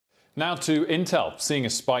Now to Intel, seeing a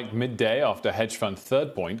spike midday after hedge fund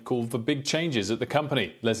Third Point called for big changes at the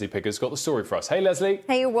company. Leslie Picker's got the story for us. Hey, Leslie.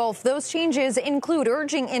 Hey, Wolf. Those changes include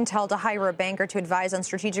urging Intel to hire a banker to advise on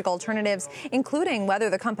strategic alternatives, including whether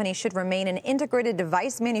the company should remain an integrated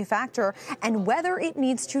device manufacturer and whether it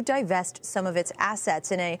needs to divest some of its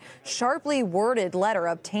assets. In a sharply worded letter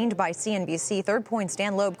obtained by CNBC, Third Point's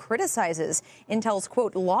Dan Loeb criticizes Intel's,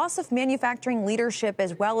 quote, loss of manufacturing leadership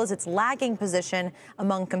as well as its lagging position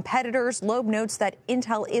among competitors. Loeb notes that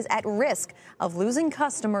Intel is at risk of losing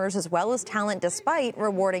customers as well as talent despite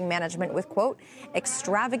rewarding management with, quote,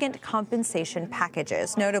 extravagant compensation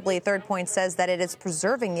packages. Notably, Third Point says that it is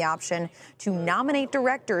preserving the option to nominate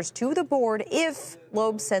directors to the board if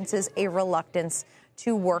Loeb senses a reluctance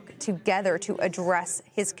to work together to address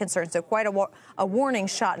his concerns. So quite a warning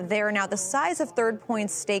shot there. Now, the size of Third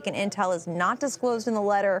Point's stake in Intel is not disclosed in the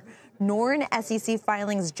letter, nor in SEC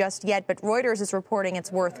filings just yet, but Reuters is reporting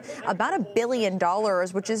it's worth about $1 billion,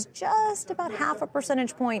 which is just about half a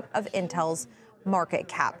percentage point of Intel's market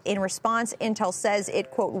cap. In response, Intel says it,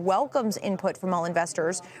 quote, welcomes input from all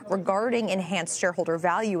investors regarding enhanced shareholder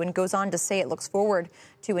value and goes on to say it looks forward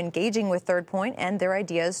to engaging with Third Point and their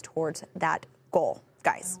ideas towards that goal.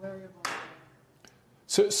 Guys.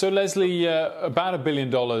 So Leslie, about $1 billion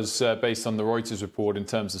based on the Reuters report in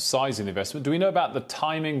terms of size of investment. Do we know about the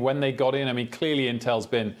timing when they got in? I mean, clearly Intel's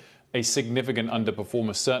been a significant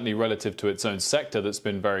underperformer, certainly relative to its own sector that's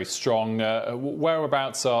been very strong.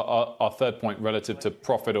 Whereabouts are Third Point relative to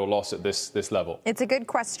profit or loss at this level? It's a good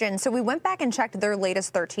question. So we went back and checked their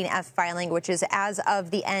latest 13F filing, which is as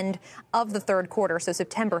of the end of the third quarter, so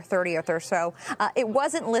September 30th or so. It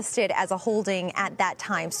wasn't listed as a holding at that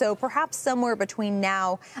time. So perhaps somewhere between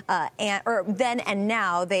now then and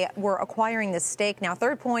now, they were acquiring this stake. Now,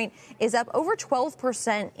 Third Point is up over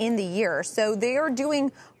 12% in the year. So they are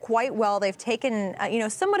doing quite well. They've taken,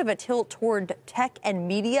 somewhat of a tilt toward tech and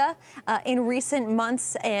media in recent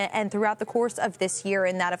months and throughout the course of this year.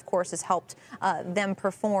 And that, of course, has helped them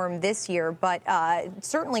perform this year. But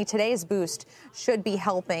certainly today's boost should be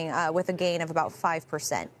helping with a gain of about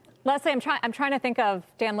 5%. Leslie, I'm trying to think of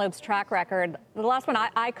Dan Loeb's track record. The last one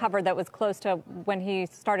I covered that was close to when he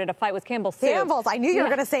started a fight with Campbell's Soup. Campbell's, I knew you were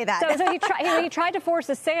going to say that. So he tried to force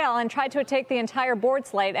a sale and tried to take the entire board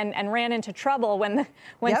slate and ran into trouble when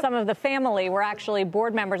some of the family were actually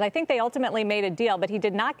board members. I think they ultimately made a deal, but he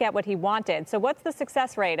did not get what he wanted. So what's the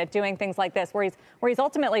success rate at doing things like this, where he's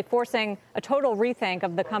ultimately forcing a total rethink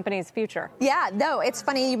of the company's future? Yeah, no, it's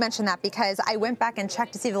funny you mentioned that because I went back and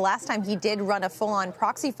checked to see the last time he did run a full-on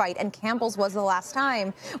proxy fight, and Campbell's was the last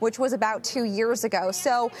time, which was about 2 years ago.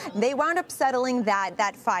 So they wound up settling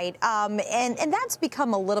that fight. And that's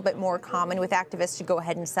become a little bit more common with activists to go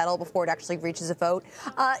ahead and settle before it actually reaches a vote.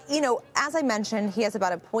 As I mentioned, he has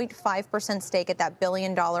about a 0.5% stake at that $1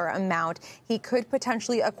 billion amount. He could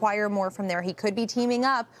potentially acquire more from there. He could be teaming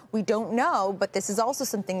up. We don't know. But this is also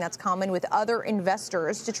something that's common with other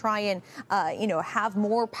investors to try and, have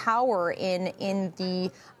more power in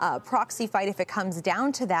the proxy fight if it comes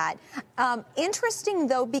down to that. Interesting,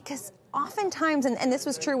 though, because oftentimes, and this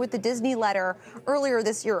was true with the Disney letter earlier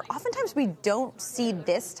this year, oftentimes we don't see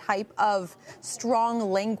this type of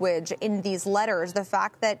strong language in these letters. The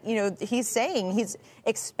fact that, he's saying he's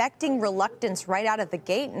expecting reluctance right out of the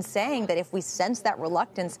gate and saying that if we sense that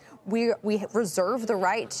reluctance, we reserve the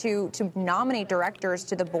right to nominate directors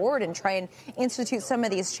to the board and try and institute some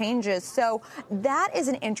of these changes. So that is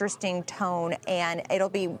an interesting tone, and it'll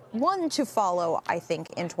be one to follow, I think,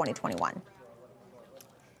 in 2021.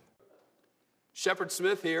 Shepard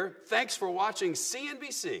Smith here. Thanks for watching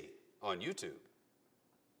CNBC on YouTube.